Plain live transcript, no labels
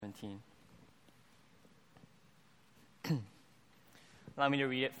14. Allow me to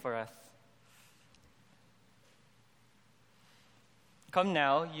read it for us. Come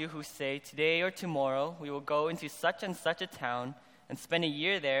now, you who say, today or tomorrow we will go into such and such a town and spend a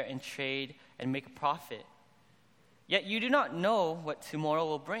year there and trade and make a profit. Yet you do not know what tomorrow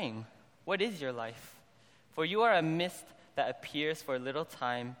will bring. What is your life? For you are a mist that appears for a little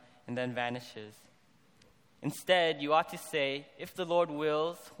time and then vanishes. Instead, you ought to say, if the Lord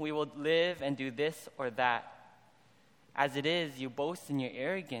wills, we will live and do this or that. As it is, you boast in your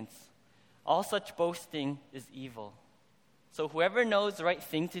arrogance. All such boasting is evil. So whoever knows the right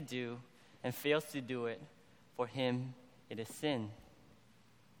thing to do and fails to do it, for him it is sin.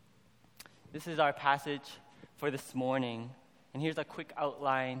 This is our passage for this morning. And here's a quick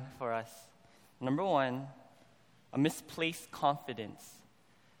outline for us. Number 1, a misplaced confidence,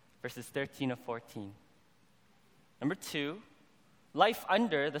 verses 13 to 14. Number 2, life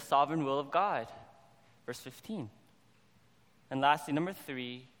under the sovereign will of God, verse 15. And lastly, number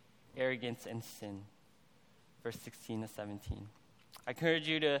 3, arrogance and sin, verse 16 to 17. I encourage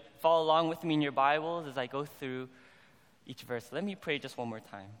you to follow along with me in your Bibles as I go through each verse. Let me pray just one more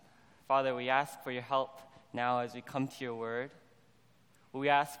time. Father, we ask for your help now as we come to your word. We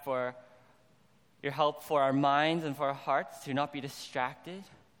ask for your help for our minds and for our hearts to not be distracted.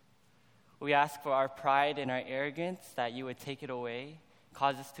 We ask for our pride and our arrogance that you would take it away,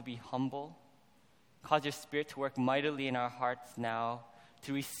 cause us to be humble, cause your Spirit to work mightily in our hearts now,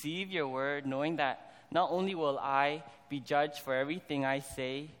 to receive your word, knowing that not only will I be judged for everything I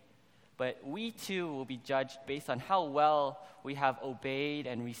say, but we too will be judged based on how well we have obeyed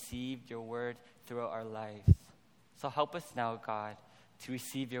and received your word throughout our lives. So help us now, God, to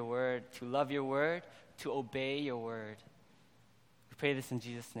receive your word, to love your word, to obey your word. We pray this in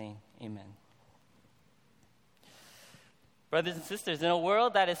Jesus' name. Amen. Brothers and sisters, in a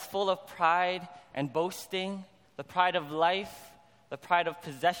world that is full of pride and boasting, the pride of life, the pride of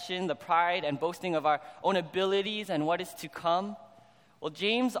possession, the pride and boasting of our own abilities and what is to come, well,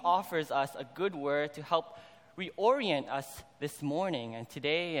 James offers us a good word to help reorient us this morning and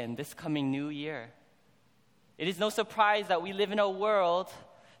today and this coming new year. It is no surprise that we live in a world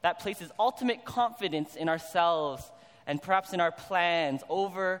that places ultimate confidence in ourselves and perhaps in our plans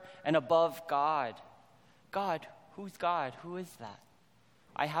over and above God. God, who's God? Who is that?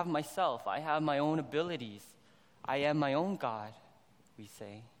 I have myself. I have my own abilities. I am my own God, we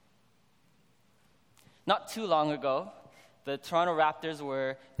say. Not too long ago, the Toronto Raptors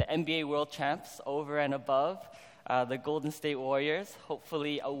were the NBA World Champs over and above the Golden State Warriors.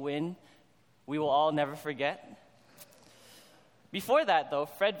 Hopefully a win we will all never forget. Before that, though,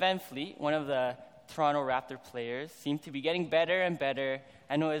 Fred VanVleet, one of the Toronto Raptor players, seemed to be getting better and better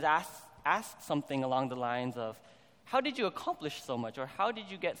and was asked something along the lines of, how did you accomplish so much? Or how did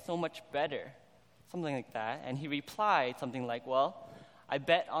you get so much better? Something like that. And he replied something like, well, I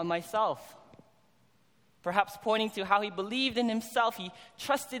bet on myself. Perhaps pointing to how he believed in himself. He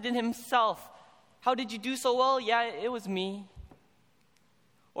trusted in himself. How did you do so well? Yeah, it was me.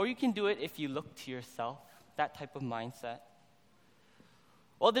 Or you can do it if you look to yourself. That type of mindset.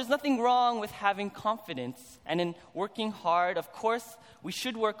 Well, there's nothing wrong with having confidence and in working hard. Of course, we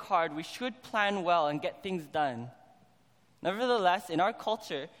should work hard. We should plan well and get things done. Nevertheless, in our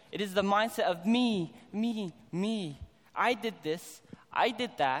culture, it is the mindset of me, me, me. I did this. I did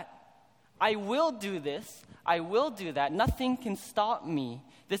that. I will do this. I will do that. Nothing can stop me.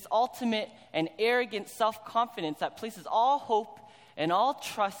 This ultimate and arrogant self-confidence that places all hope and all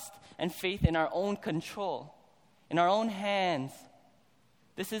trust and faith in our own control, in our own hands.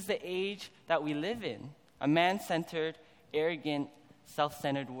 This is the age that we live in, a man-centered, arrogant,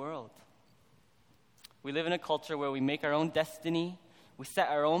 self-centered world. We live in a culture where we make our own destiny, we set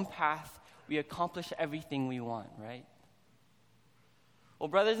our own path, we accomplish everything we want, right? Well,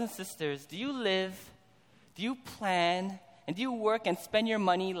 brothers and sisters, do you live, do you plan, and do you work and spend your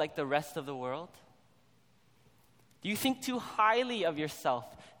money like the rest of the world? Do you think too highly of yourself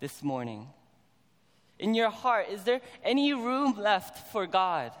this morning? In your heart, is there any room left for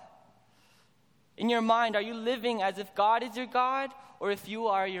God? In your mind, are you living as if God is your God or if you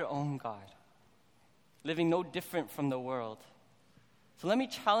are your own God? Living no different from the world. So let me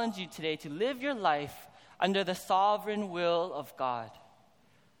challenge you today to live your life under the sovereign will of God.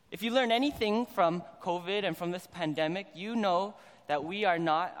 If you learn anything from COVID and from this pandemic, you know that we are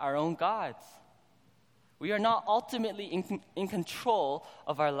not our own gods. We are not ultimately in control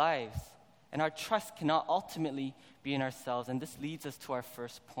of our lives. And our trust cannot ultimately be in ourselves. And this leads us to our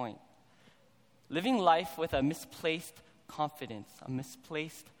first point. Living life with a misplaced confidence,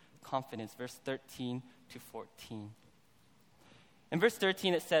 verse 13 to 14. In verse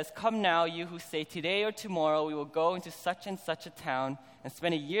 13, it says, "Come now, you who say, today or tomorrow we will go into such and such a town and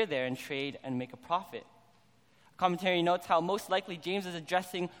spend a year there and trade and make a profit." A commentary notes how most likely James is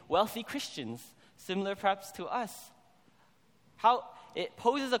addressing wealthy Christians, similar perhaps to us. How it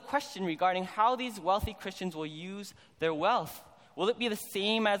poses a question regarding how these wealthy Christians will use their wealth. Will it be the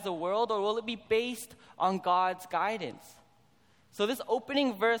same as the world, or will it be based on God's guidance? So this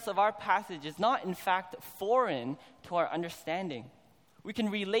opening verse of our passage is not, in fact, foreign to our understanding. We can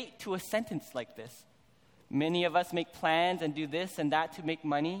relate to a sentence like this. Many of us make plans and do this and that to make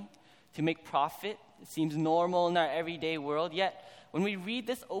money, to make profit. It seems normal in our everyday world. Yet, when we read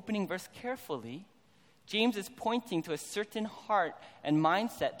this opening verse carefully, James is pointing to a certain heart and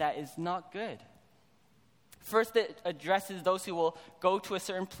mindset that is not good. First, it addresses those who will go to a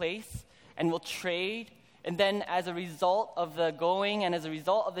certain place and will trade, and then as a result of the going and as a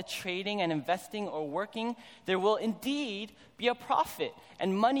result of the trading and investing or working, there will indeed be a profit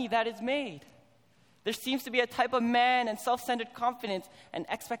and money that is made. There seems to be a type of man and self-centered confidence and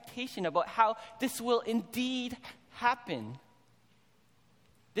expectation about how this will indeed happen.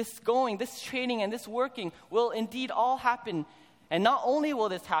 This going, this trading, and this working will indeed all happen. And not only will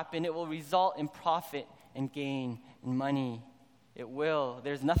this happen, it will result in profit and gain and money. It will.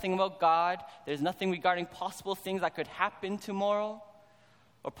 There's nothing about God. There's nothing regarding possible things that could happen tomorrow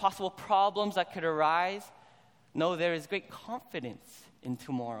or possible problems that could arise. No, there is great confidence in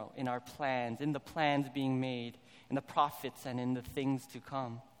tomorrow, in our plans, in the plans being made, in the profits and in the things to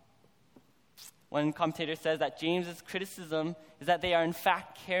come. One commentator says that James's criticism is that they are in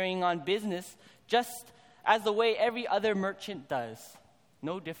fact carrying on business just as the way every other merchant does,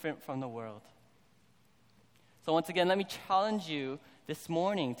 no different from the world. So once again, let me challenge you this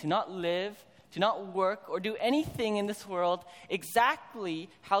morning to not live, to not work, or do anything in this world exactly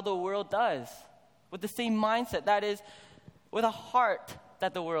how the world does, with the same mindset, that is, with a heart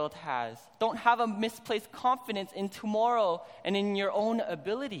that the world has. Don't have a misplaced confidence in tomorrow and in your own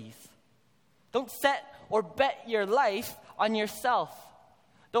abilities. Don't set or bet your life on yourself.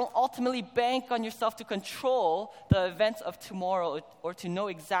 Don't ultimately bank on yourself to control the events of tomorrow or to know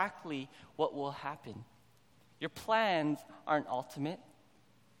exactly what will happen. Your plans aren't ultimate.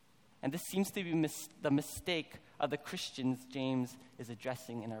 And this seems to be the mistake of the Christians James is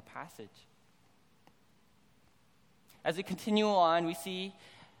addressing in our passage. As we continue on, we see,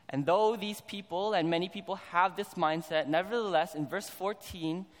 and though these people and many people have this mindset, nevertheless, in verse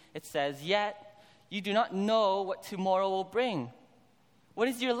 14, it says, "Yet you do not know what tomorrow will bring. What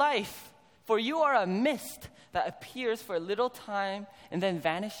is your life? For you are a mist that appears for a little time and then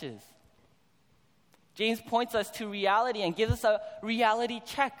vanishes." James points us to reality and gives us a reality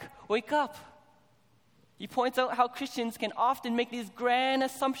check. Wake up. He points out how Christians can often make these grand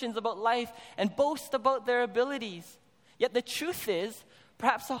assumptions about life and boast about their abilities. Yet the truth is,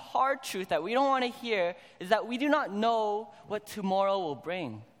 perhaps a hard truth that we don't want to hear, is that we do not know what tomorrow will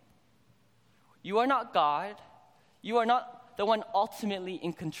bring. You are not God. You are not the one ultimately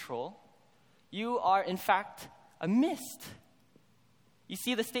in control. You are, in fact, a mist. You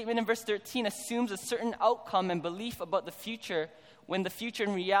see, the statement in verse 13 assumes a certain outcome and belief about the future, when the future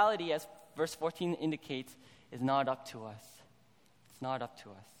in reality, as verse 14 indicates, is not up to us. It's not up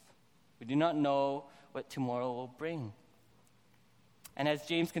to us. We do not know what tomorrow will bring. And as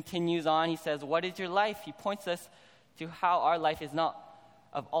James continues on, he says, "What is your life?" He points us to how our life is not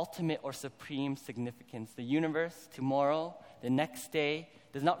of ultimate or supreme significance. The universe, tomorrow, the next day,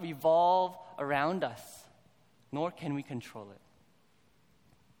 does not revolve around us, nor can we control it.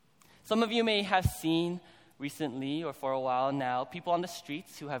 Some of you may have seen recently or for a while now people on the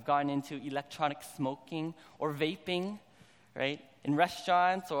streets who have gotten into electronic smoking or vaping, right? In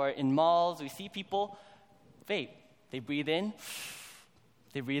restaurants or in malls, we see people vape. They breathe in,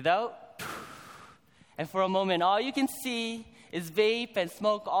 they breathe out, and for a moment, all you can see is vape and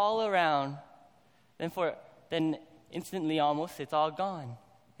smoke all around. Then instantly almost, it's all gone.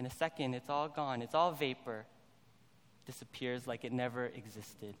 In a second, it's all gone. It's all vapor. Disappears like it never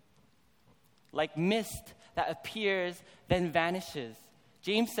existed. Like mist that appears, then vanishes.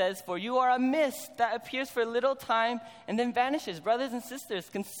 James says, "For you are a mist that appears for a little time and then vanishes." Brothers and sisters,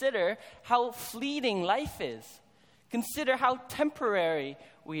 consider how fleeting life is. Consider how temporary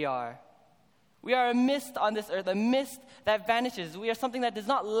we are. We are a mist on this earth, a mist that vanishes. We are something that does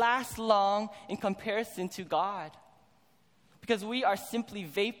not last long in comparison to God, because we are simply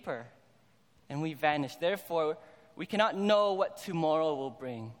vapor and we vanish. Therefore, we cannot know what tomorrow will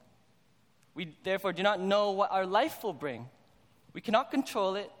bring. We therefore do not know what our life will bring. We cannot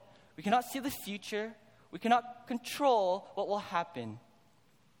control it. We cannot see the future. We cannot control what will happen.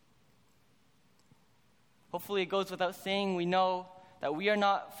 Hopefully it goes without saying, we know that we are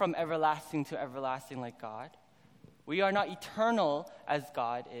not from everlasting to everlasting like God. We are not eternal as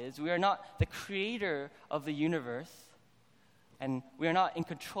God is. We are not the creator of the universe. And we are not in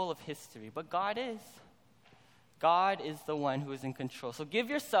control of history. But God is. God is the one who is in control. So give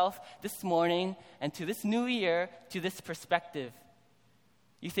yourself this morning and to this new year to this perspective.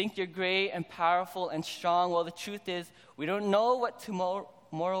 You think you're great and powerful and strong. Well, the truth is, we don't know what tomorrow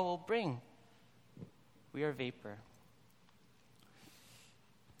will bring. We are vapor.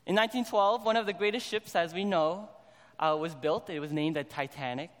 In 1912, one of the greatest ships, as we know, was built. It was named the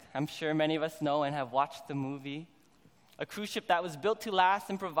Titanic. I'm sure many of us know and have watched the movie. A cruise ship that was built to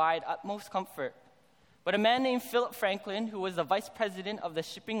last and provide utmost comfort. But a man named Philip Franklin, who was the vice president of the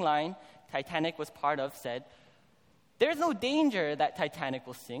shipping line Titanic was part of, said, "There's no danger that Titanic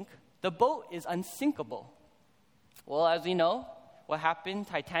will sink. The boat is unsinkable." Well, as we know, what happened,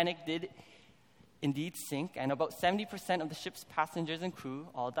 Titanic did indeed sink, and about 70% of the ship's passengers and crew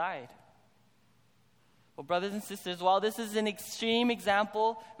all died. Well, brothers and sisters, while this is an extreme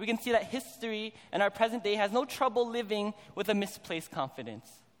example, we can see that history in our present day has no trouble living with a misplaced confidence.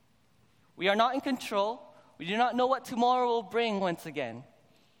 We are not in control. We do not know what tomorrow will bring once again.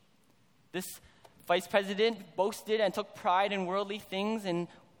 This vice president boasted and took pride in worldly things and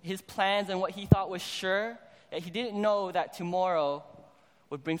his plans and what he thought was sure, yet he didn't know that tomorrow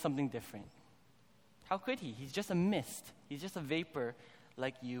would bring something different. How could he? He's just a mist. He's just a vapor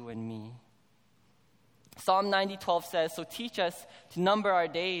like you and me. Psalm 90:12 says, "So teach us to number our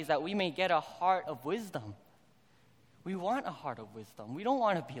days that we may get a heart of wisdom." We want a heart of wisdom. We don't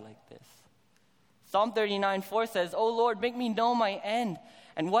want to be like this. Psalm 39:4 says, "O Lord, make me know my end,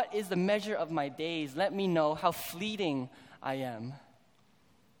 and what is the measure of my days? Let me know how fleeting I am."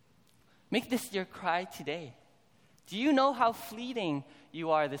 Make this your cry today. Do you know how fleeting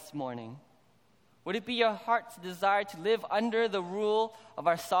you are this morning? Would it be your heart's desire to live under the rule of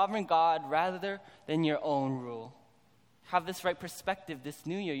our sovereign God rather than your own rule? Have this right perspective this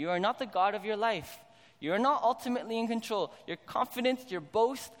new year. You are not the God of your life. You are not ultimately in control. Your confidence, your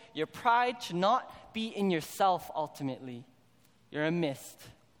boast, your pride should not be in yourself ultimately. You're a mist.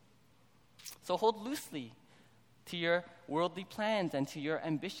 So hold loosely to your worldly plans and to your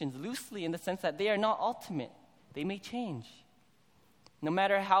ambitions. Loosely in the sense that they are not ultimate. They may change. No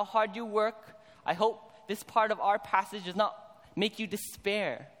matter how hard you work, I hope this part of our passage does not make you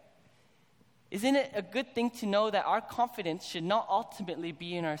despair. Isn't it a good thing to know that our confidence should not ultimately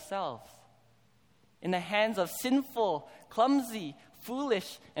be in ourselves, in the hands of sinful, clumsy,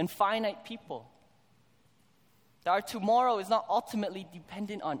 foolish, and finite people? That our tomorrow is not ultimately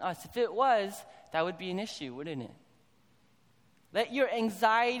dependent on us. If it was, that would be an issue, wouldn't it? Let your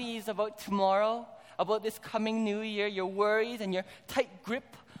anxieties about tomorrow, about this coming new year, your worries and your tight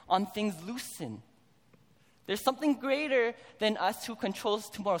grip on things loosen. There's something greater than us who controls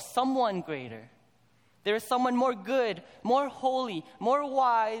tomorrow, someone greater. There is someone more good, more holy, more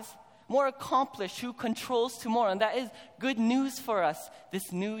wise, more accomplished who controls tomorrow. And that is good news for us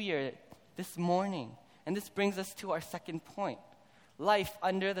this new year, this morning. And this brings us to our second point, life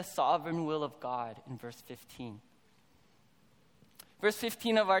under the sovereign will of God in verse 15. Verse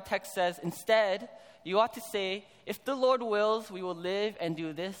 15 of our text says, "Instead, you ought to say, if the Lord wills, we will live and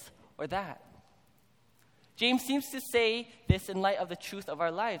do this or that." James seems to say this in light of the truth of our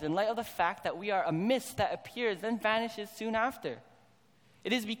lives, in light of the fact that we are a mist that appears and vanishes soon after.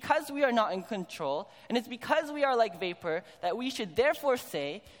 It is because we are not in control, and it's because we are like vapor, that we should therefore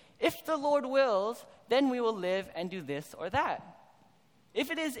say, if the Lord wills, then we will live and do this or that.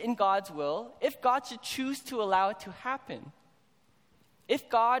 If it is in God's will, if God should choose to allow it to happen, if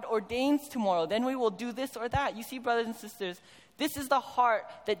God ordains tomorrow, then we will do this or that. You see, brothers and sisters, this is the heart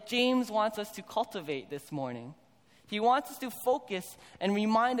that James wants us to cultivate this morning. He wants us to focus and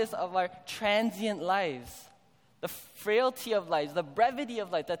remind us of our transient lives, the frailty of life, the brevity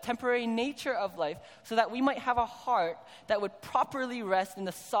of life, the temporary nature of life, so that we might have a heart that would properly rest in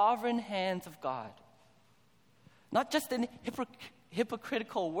the sovereign hands of God. Not just in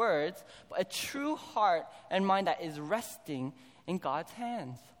hypocritical words, but a true heart and mind that is resting in God's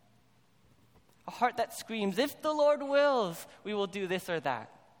hands. A heart that screams, if the Lord wills, we will do this or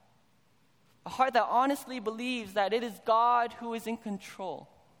that. A heart that honestly believes that it is God who is in control.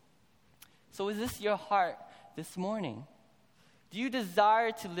 So is this your heart this morning? Do you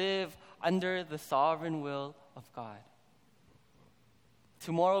desire to live under the sovereign will of God?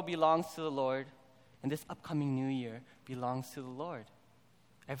 Tomorrow belongs to the Lord, and this upcoming new year belongs to the Lord.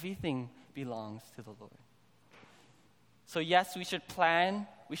 Everything belongs to the Lord. So yes, we should plan,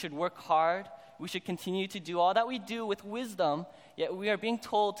 we should work hard, we should continue to do all that we do with wisdom, yet we are being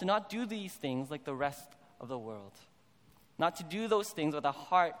told to not do these things like the rest of the world. not to do those things with a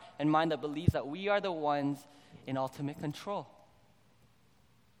heart and mind that believes that we are the ones in ultimate control.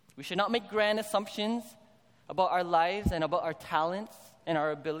 We should not make grand assumptions about our lives and about our talents and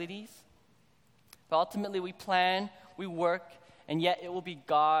our abilities. But ultimately, we plan, we work, and yet it will be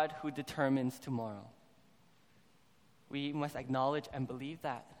God who determines tomorrow. We must acknowledge and believe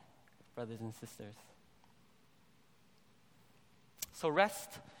that, brothers and sisters. So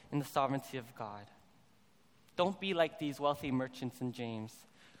rest in the sovereignty of God. Don't be like these wealthy merchants in James,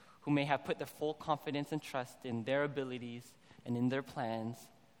 who may have put their full confidence and trust in their abilities and in their plans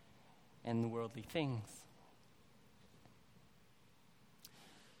and worldly things.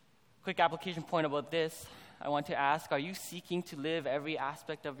 Quick application point about this. I want to ask, are you seeking to live every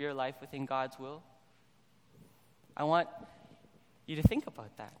aspect of your life within God's will? I want you to think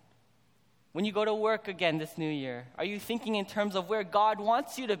about that. When you go to work again this new year, are you thinking in terms of where God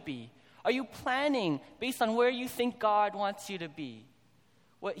wants you to be? Are you planning based on where you think God wants you to be?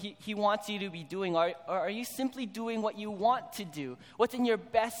 What he wants you to be doing? Or are you simply doing what you want to do? What's in your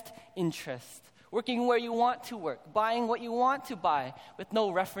best interest? Working where you want to work, buying what you want to buy with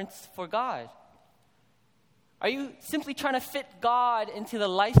no reference for God? Are you simply trying to fit God into the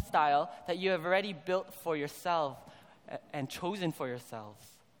lifestyle that you have already built for yourself and chosen for yourselves?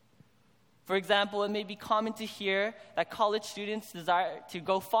 For example, it may be common to hear that college students desire to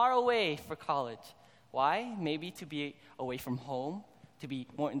go far away for college. Why? Maybe to be away from home, to be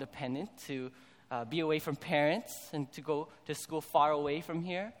more independent, to be away from parents, and to go to school far away from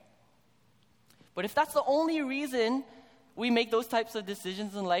here. But if that's the only reason we make those types of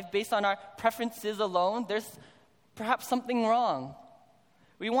decisions in life based on our preferences alone, there's perhaps something wrong.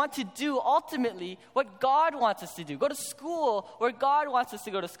 We want to do ultimately what God wants us to do. Go to school where God wants us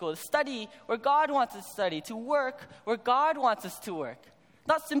to go to school. To study where God wants us to study. To work where God wants us to work.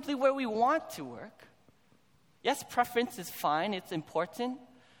 Not simply where we want to work. Yes, preference is fine. It's important.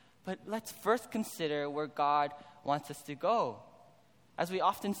 But let's first consider where God wants us to go. As we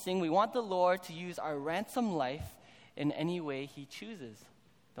often sing, we want the Lord to use our ransom life in any way He chooses.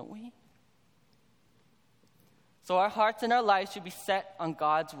 Don't we? So our hearts and our lives should be set on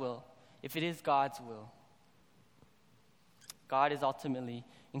God's will, if it is God's will. God is ultimately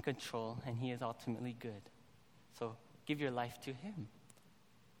in control, and He is ultimately good. So give your life to Him.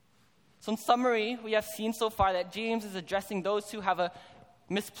 So in summary, we have seen so far that James is addressing those who have a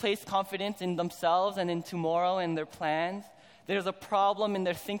misplaced confidence in themselves and in tomorrow and their plans. There's a problem in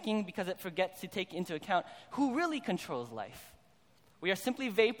their thinking because it forgets to take into account who really controls life. We are simply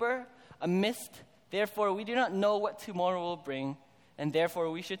vapor, a mist. Therefore, we do not know what tomorrow will bring, and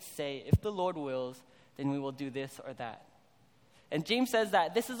therefore we should say, if the Lord wills, then we will do this or that. And James says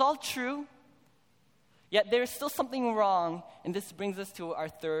that this is all true, yet there is still something wrong, and this brings us to our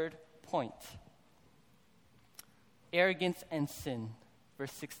third point. Arrogance and sin,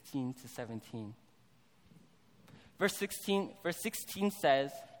 verse 16 to 17. Verse 16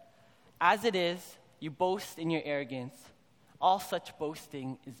 says, as it is, you boast in your arrogance. All such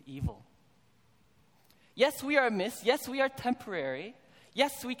boasting is evil. Yes, we are a mist. Yes, we are temporary.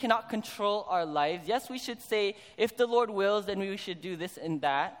 Yes, we cannot control our lives. Yes, we should say, if the Lord wills, then we should do this and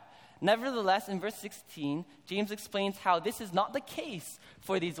that. Nevertheless, in verse 16, James explains how this is not the case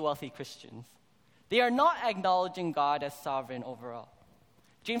for these wealthy Christians. They are not acknowledging God as sovereign overall.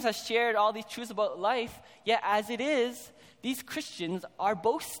 James has shared all these truths about life, yet as it is, these Christians are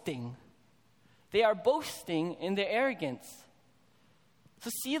boasting. They are boasting in their arrogance.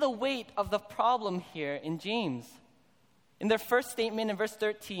 So see the weight of the problem here in James. In their first statement in verse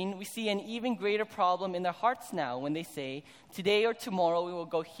 13, we see an even greater problem in their hearts now when they say, today or tomorrow we will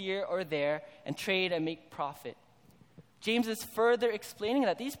go here or there and trade and make profit. James is further explaining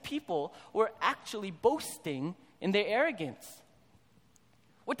that these people were actually boasting in their arrogance.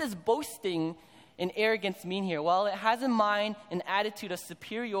 What does boasting and arrogance mean here? Well, it has in mind an attitude of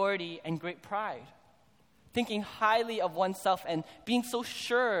superiority and great pride. Thinking highly of oneself and being so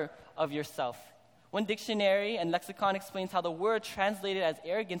sure of yourself. One dictionary and lexicon explains how the word translated as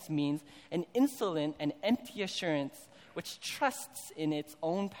arrogance means an insolent and empty assurance which trusts in its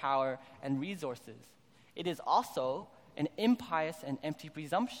own power and resources. It is also an impious and empty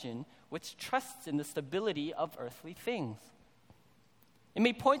presumption which trusts in the stability of earthly things. It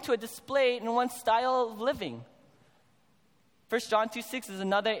may point to a display in one's style of living. 1 John 2:6 is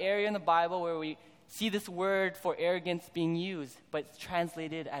another area in the Bible where we see this word for arrogance being used, but it's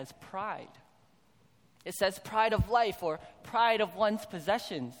translated as pride. It says pride of life or pride of one's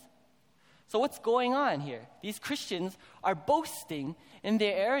possessions. So what's going on here? These Christians are boasting in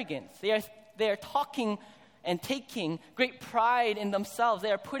their arrogance. They are talking and taking great pride in themselves.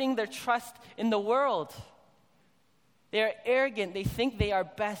 They are putting their trust in the world. They are arrogant. They think they are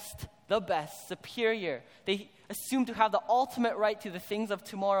best, the best, superior. They assume to have the ultimate right to the things of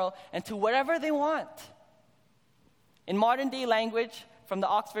tomorrow and to whatever they want. In modern day language, from the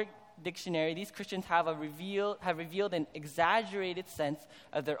Oxford Dictionary, these Christians have revealed an exaggerated sense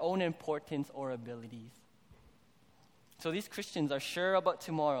of their own importance or abilities. So these Christians are sure about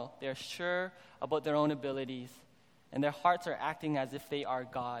tomorrow. They are sure about their own abilities. And their hearts are acting as if they are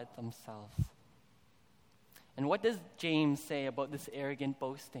God themselves. And what does James say about this arrogant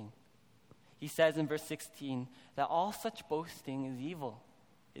boasting? He says in verse 16 that all such boasting is evil.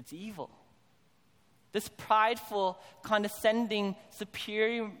 It's evil. This prideful, condescending,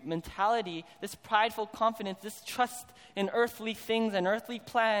 superior mentality, this prideful confidence, this trust in earthly things and earthly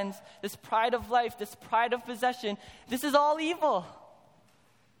plans, this pride of life, this pride of possession, this is all evil.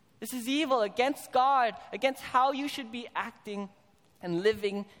 This is evil against God, against how you should be acting and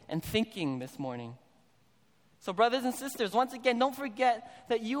living and thinking this morning. So brothers and sisters, once again, don't forget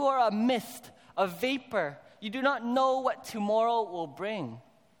that you are a mist, a vapor. You do not know what tomorrow will bring.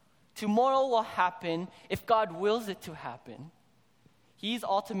 Tomorrow will happen if God wills it to happen. He's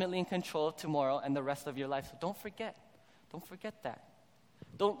ultimately in control of tomorrow and the rest of your life. So don't forget. Don't forget that.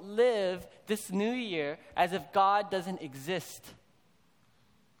 Don't live this new year as if God doesn't exist.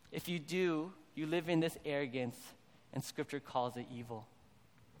 If you do, you live in this arrogance, and Scripture calls it evil.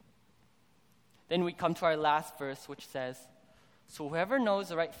 Then we come to our last verse, which says, "So whoever knows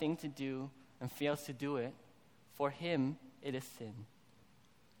the right thing to do and fails to do it, for him it is sin."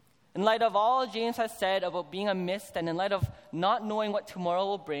 In light of all James has said about being a mist, and in light of not knowing what tomorrow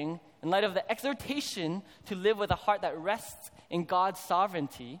will bring, in light of the exhortation to live with a heart that rests in God's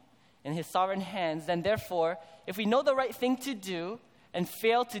sovereignty, in His sovereign hands, then therefore, if we know the right thing to do and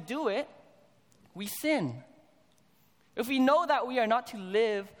fail to do it, we sin. If we know that we are not to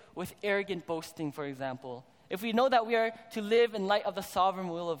live with arrogant boasting, for example, if we know that we are to live in light of the sovereign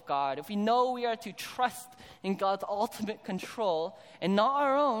will of God, if we know we are to trust in God's ultimate control and not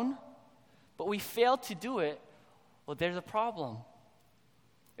our own, but we fail to do it, well, there's a problem.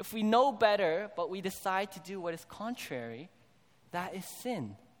 If we know better, but we decide to do what is contrary, that is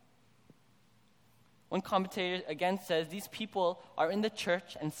sin. One commentator again says, these people are in the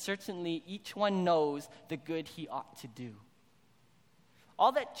church and certainly each one knows the good he ought to do.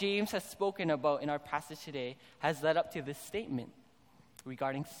 All that James has spoken about in our passage today has led up to this statement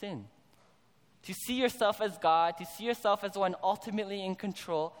regarding sin. To see yourself as God, to see yourself as one ultimately in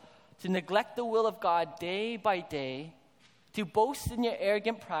control, to neglect the will of God day by day, to boast in your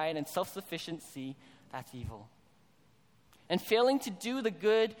arrogant pride and self-sufficiency, that's evil. And failing to do the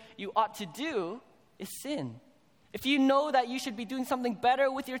good you ought to do is sin. If you know that you should be doing something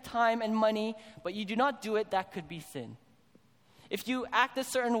better with your time and money, but you do not do it, that could be sin. If you act a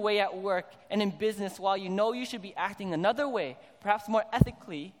certain way at work and in business while you know you should be acting another way, perhaps more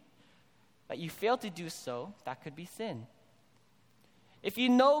ethically, but you fail to do so, that could be sin. If you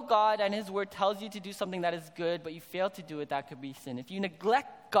know God and His Word tells you to do something that is good, but you fail to do it, that could be sin. If you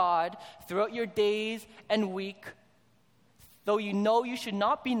neglect God throughout your days and week, though you know you should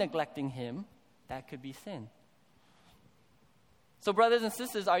not be neglecting Him, that could be sin. So brothers and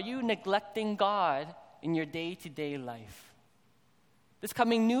sisters, are you neglecting God in your day-to-day life? This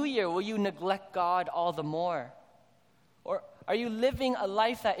coming new year, will you neglect God all the more? Or are you living a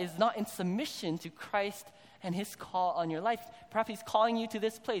life that is not in submission to Christ and His call on your life? Perhaps He's calling you to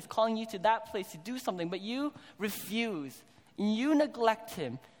this place, calling you to that place to do something, but you refuse, and you neglect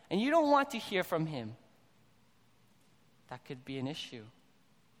Him, and you don't want to hear from Him. That could be an issue.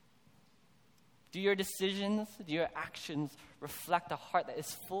 Do your decisions, do your actions reflect a heart that is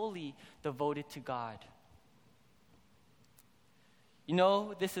fully devoted to God? You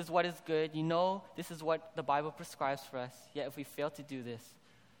know this is what is good. You know this is what the Bible prescribes for us. Yet if we fail to do this,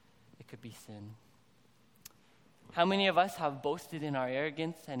 it could be sin. How many of us have boasted in our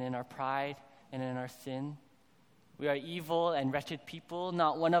arrogance and in our pride and in our sin? We are evil and wretched people.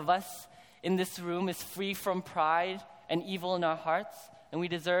 Not one of us in this room is free from pride and evil in our hearts, and we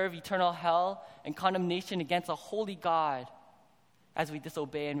deserve eternal hell and condemnation against a holy God as we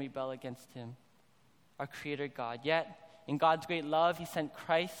disobey and rebel against Him, our Creator God. Yet, in God's great love, He sent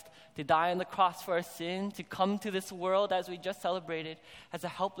Christ to die on the cross for our sin, to come to this world as we just celebrated as a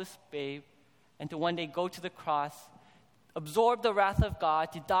helpless babe, and to one day go to the cross, absorb the wrath of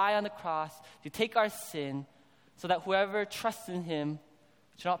God, to die on the cross, to take our sin, so that whoever trusts in Him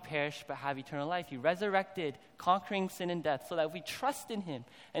should not perish but have eternal life. He resurrected, conquering sin and death, so that if we trust in Him,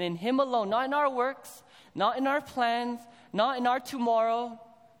 and in Him alone, not in our works, not in our plans, not in our tomorrow,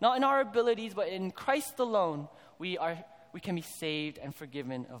 not in our abilities, but in Christ alone, we can be saved and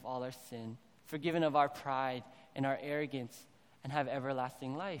forgiven of all our sin, forgiven of our pride in our arrogance and have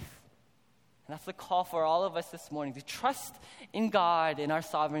everlasting life. And that's the call for all of us this morning, to trust in God, in our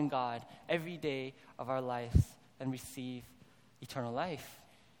sovereign God, every day of our lives and receive eternal life.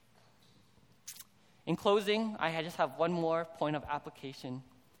 In closing, I just have one more point of application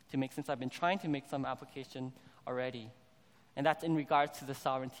to make, since I've been trying to make some application already. And that's in regards to the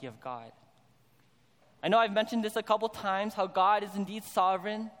sovereignty of God. I know I've mentioned this a couple times, how God is indeed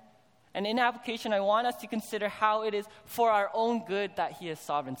sovereign. And in application, I want us to consider how it is for our own good that he is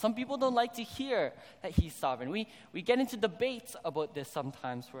sovereign. Some people don't like to hear that he's sovereign. We get into debates about this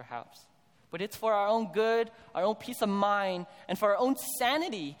sometimes, perhaps. But it's for our own good, our own peace of mind, and for our own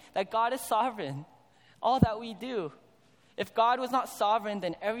sanity that God is sovereign. All that we do. If God was not sovereign,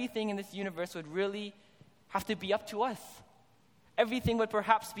 then everything in this universe would really have to be up to us. Everything would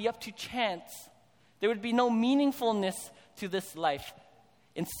perhaps be up to chance. There would be no meaningfulness to this life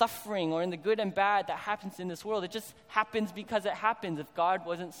in suffering or in the good and bad that happens in this world. It just happens because it happens if God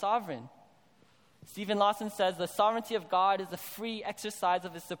wasn't sovereign. Stephen Lawson says, the sovereignty of God is the free exercise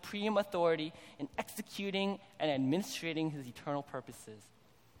of his supreme authority in executing and administrating his eternal purposes.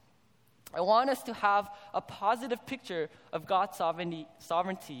 I want us to have a positive picture of God's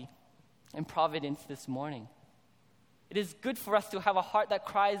sovereignty and providence this morning. It is good for us to have a heart that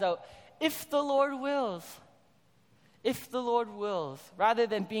cries out, if the Lord wills. If the Lord wills, rather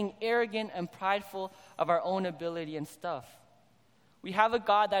than being arrogant and prideful of our own ability and stuff. We have a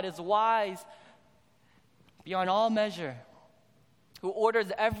God that is wise beyond all measure, who orders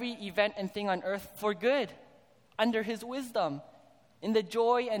every event and thing on earth for good, under his wisdom. In the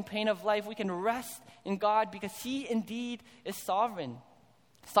joy and pain of life, we can rest in God because he indeed is sovereign.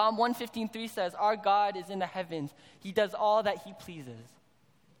 Psalm 115:3 says, our God is in the heavens. He does all that he pleases.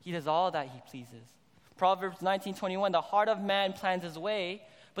 He does all that he pleases. Proverbs 19:21, the heart of man plans his way,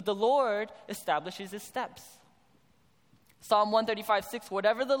 but the Lord establishes his steps. Psalm 135:6,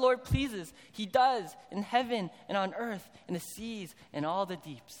 whatever the Lord pleases, he does in heaven and on earth, in the seas and all the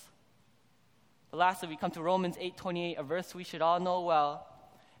deeps. But lastly, we come to Romans 8:28, a verse we should all know well.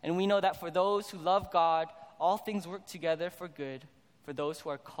 And we know that for those who love God, all things work together for good, for those who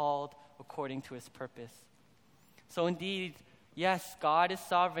are called according to his purpose. So indeed, yes, God is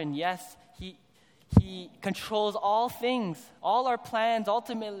sovereign. Yes, He controls all things. All our plans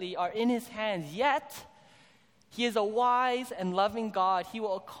ultimately are in his hands. Yet, he is a wise and loving God. He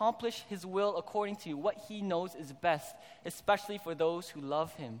will accomplish his will according to what he knows is best, especially for those who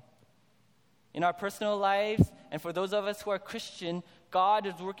love him. In our personal lives, and for those of us who are Christian, God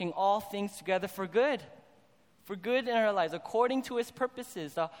is working all things together for good. For good in our lives, according to his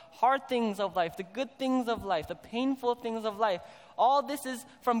purposes, the hard things of life, the good things of life, the painful things of life. All this is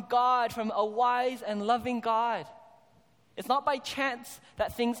from God, from a wise and loving God. It's not by chance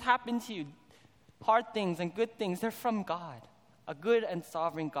that things happen to you. Hard things and good things, they're from God, a good and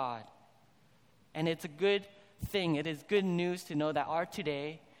sovereign God. And it's a good thing, it is good news to know that our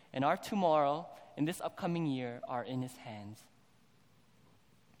today and our tomorrow and this upcoming year are in his hands.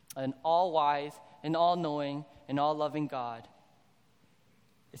 An all-wise and all-knowing and all-loving God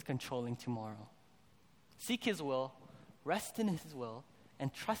is controlling tomorrow. Seek his will, rest in his will,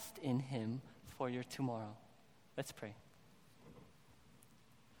 and trust in him for your tomorrow. Let's pray.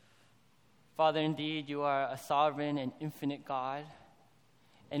 Father, indeed, you are a sovereign and infinite God,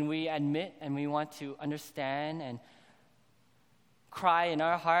 and we admit and we want to understand and cry in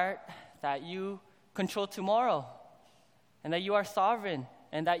our heart that you control tomorrow, and that you are sovereign,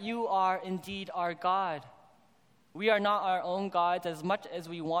 and that you are indeed our God. We are not our own gods as much as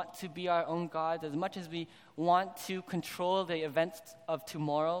we want to be our own gods, as much as we want to control the events of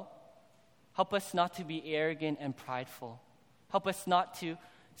tomorrow. Help us not to be arrogant and prideful. Help us not to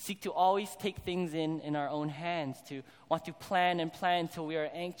seek to always take things in our own hands, to want to plan and plan until we are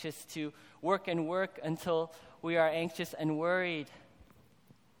anxious, to work and work until we are anxious and worried.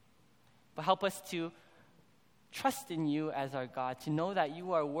 But help us to trust in you as our God, to know that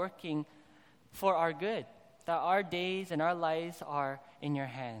you are working for our good, that our days and our lives are in your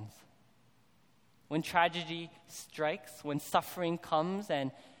hands. When tragedy strikes, when suffering comes,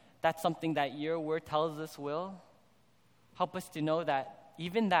 and that's something that your word tells us will, help us to know that,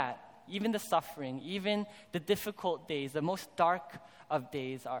 even the suffering, even the difficult days, the most dark of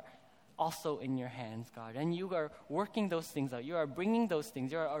days are also in your hands, God. And you are working those things out. You are bringing those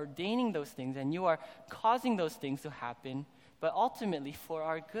things. You are ordaining those things. And you are causing those things to happen, but ultimately for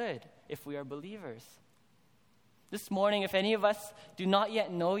our good, if we are believers. This morning, if any of us do not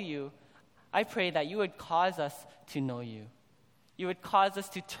yet know you, I pray that you would cause us to know you. You would cause us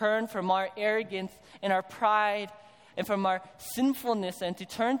to turn from our arrogance and our pride and from our sinfulness, and to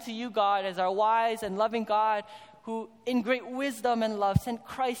turn to you, God, as our wise and loving God, who in great wisdom and love sent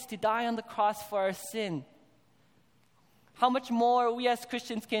Christ to die on the cross for our sin. How much more we as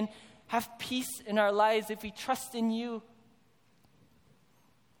Christians can have peace in our lives if we trust in you.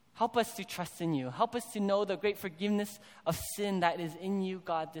 Help us to trust in you. Help us to know the great forgiveness of sin that is in you,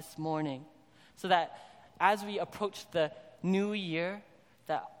 God, this morning, so that as we approach the new year,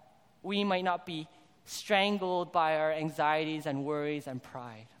 that we might not be strangled by our anxieties and worries and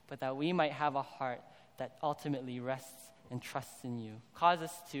pride, but that we might have a heart that ultimately rests and trusts in you. Cause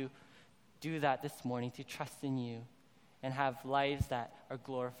us to do that this morning, to trust in you and have lives that are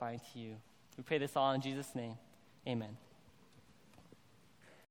glorifying to you. We pray this all in Jesus' name. Amen.